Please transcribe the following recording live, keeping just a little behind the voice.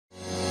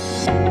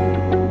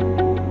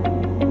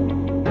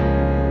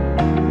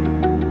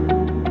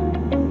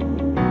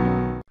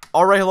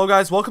Alright, hello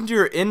guys, welcome to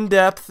your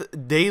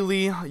in-depth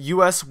daily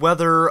US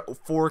weather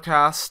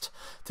forecast.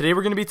 Today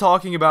we're going to be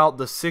talking about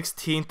the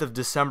 16th of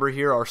December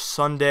here, our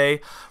Sunday.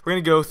 We're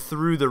going to go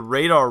through the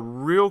radar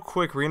real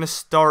quick. We're going to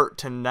start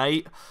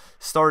tonight,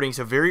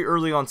 so very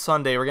early on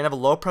Sunday. We're going to have a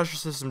low pressure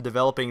system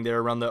developing there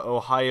around the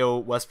Ohio,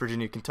 West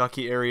Virginia,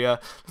 Kentucky area.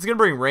 It's going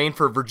to bring rain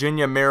for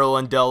Virginia,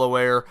 Maryland,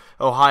 Delaware,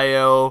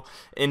 Ohio,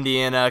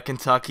 Indiana,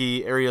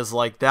 Kentucky, areas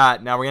like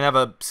that. Now we're going to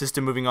have a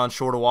system moving on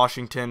shore to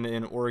Washington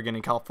and Oregon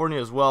and California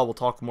as well. We'll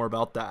talk more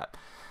about that.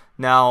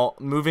 Now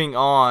moving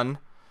on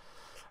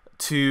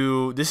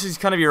to, this is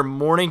kind of your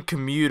morning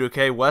commute,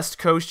 okay? West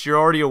Coast, you're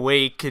already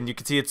awake, and you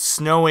can see it's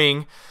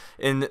snowing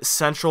in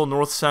central,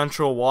 north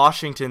central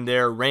Washington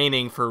there,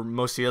 raining for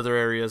most of the other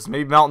areas.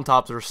 Maybe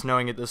mountaintops are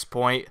snowing at this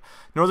point.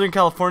 Northern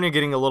California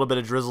getting a little bit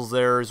of drizzles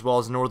there, as well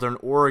as northern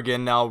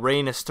Oregon. Now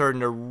rain is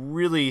starting to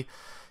really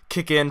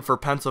kick in for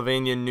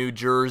Pennsylvania, New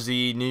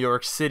Jersey, New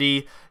York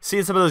City.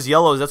 Seeing some of those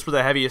yellows, that's where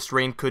the heaviest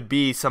rain could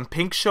be. Some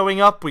pink showing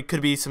up. We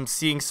could be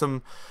seeing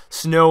some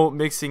snow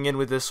mixing in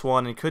with this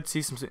one, and could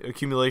see some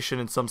accumulation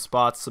in some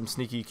spots, some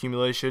sneaky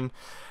accumulation.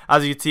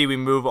 As you can see, we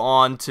move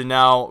on to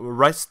now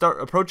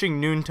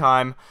approaching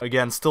noontime.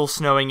 Again, still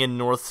snowing in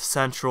north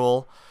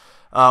central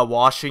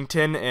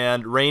Washington,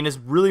 and rain is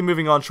really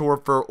moving on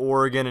shore for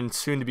Oregon and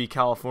soon to be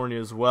California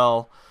as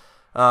well.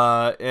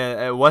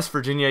 At West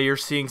Virginia, you're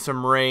seeing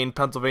some rain.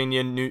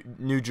 Pennsylvania,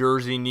 New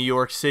Jersey, New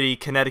York City,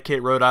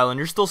 Connecticut, Rhode Island,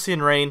 you're still seeing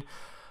rain.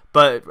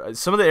 But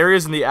some of the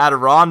areas in the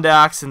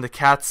Adirondacks and the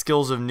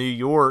Catskills of New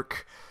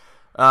York,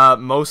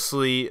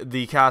 mostly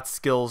the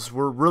Catskills,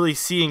 we're really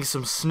seeing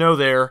some snow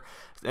there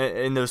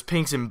in those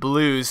pinks and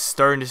blues.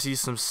 Starting to see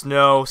some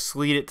snow,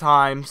 sleet at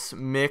times,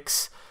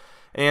 mix.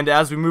 And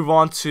as we move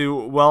on to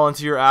well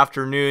into your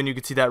afternoon, you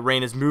can see that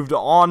rain has moved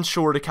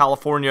onshore to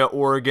California,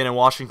 Oregon, and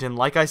Washington,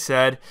 like I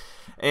said.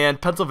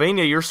 And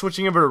Pennsylvania, you're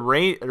switching over to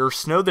rain or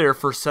snow there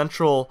for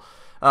central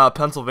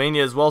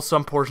Pennsylvania, as well as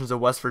some portions of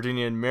West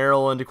Virginia and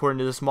Maryland, according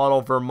to this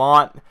model.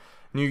 Vermont,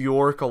 New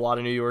York, a lot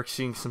of New York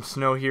seeing some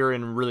snow here,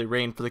 and really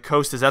rain for the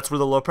coast, as that's where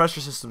the low pressure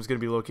system is going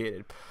to be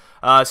located.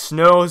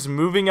 Snow is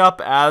moving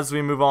up as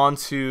we move on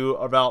to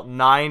about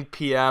 9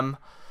 p.m.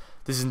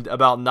 This is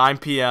about 9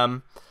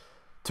 p.m.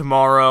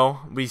 tomorrow.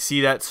 We see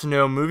that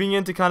snow moving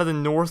into kind of the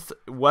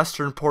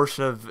northwestern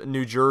portion of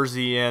New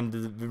Jersey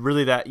and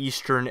really that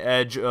eastern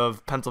edge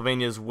of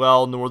Pennsylvania as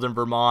well, northern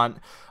Vermont,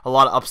 a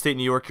lot of upstate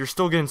New York. You're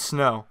still getting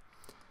snow.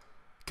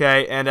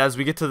 Okay, and as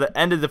we get to the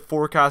end of the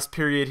forecast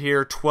period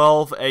here,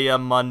 12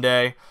 a.m.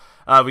 Monday,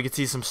 we can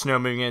see some snow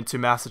moving into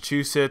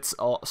Massachusetts,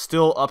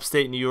 still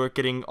upstate New York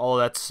getting all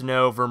that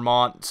snow,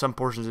 Vermont, some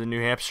portions of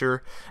New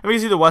Hampshire. And we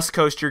can see the West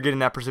Coast, you're getting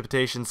that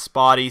precipitation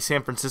spotty.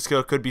 San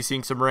Francisco could be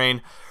seeing some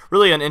rain.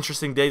 Really an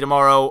interesting day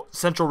tomorrow.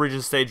 Central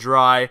regions stay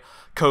dry,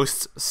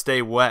 coasts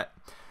stay wet.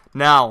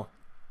 Now,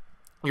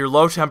 your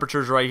low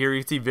temperatures right here,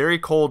 you can see very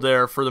cold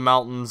there for the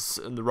mountains,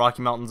 the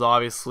Rocky Mountains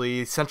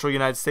obviously. Central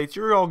United States,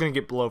 you're all going to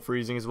get below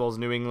freezing, as well as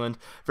New England.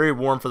 Very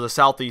warm for the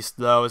southeast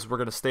though, as we're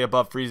going to stay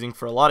above freezing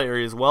for a lot of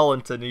areas well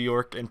into New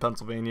York and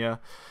Pennsylvania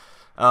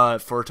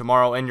for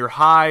tomorrow. And your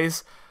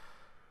highs,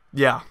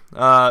 yeah,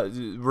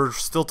 we're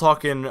still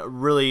talking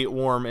really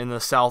warm in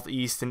the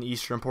southeast and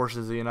eastern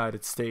portions of the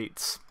United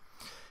States.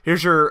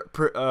 Here's your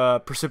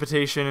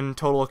precipitation,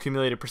 total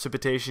accumulated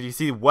precipitation. You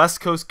see the West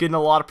Coast getting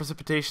a lot of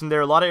precipitation there.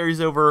 A lot of areas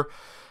over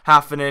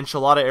half an inch. A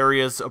lot of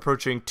areas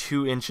approaching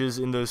 2 inches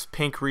in those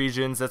pink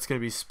regions. That's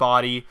going to be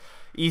spotty.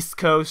 East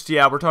Coast,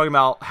 yeah, we're talking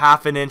about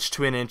half an inch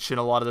to an inch in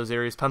a lot of those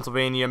areas.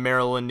 Pennsylvania,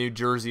 Maryland, New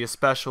Jersey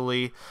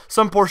especially.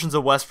 Some portions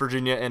of West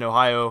Virginia and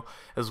Ohio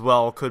as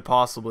well could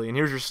possibly. And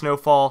here's your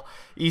snowfall.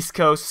 East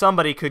Coast,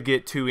 somebody could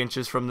get 2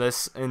 inches from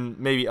this in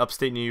maybe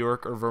upstate New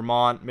York or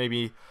Vermont,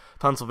 maybe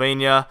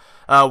Pennsylvania,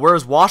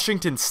 whereas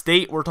Washington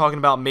State, we're talking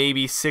about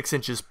maybe 6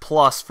 inches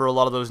plus for a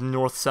lot of those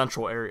north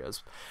central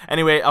areas.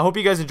 Anyway, I hope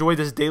you guys enjoyed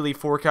this daily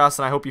forecast,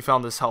 and I hope you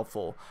found this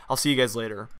helpful. I'll see you guys later.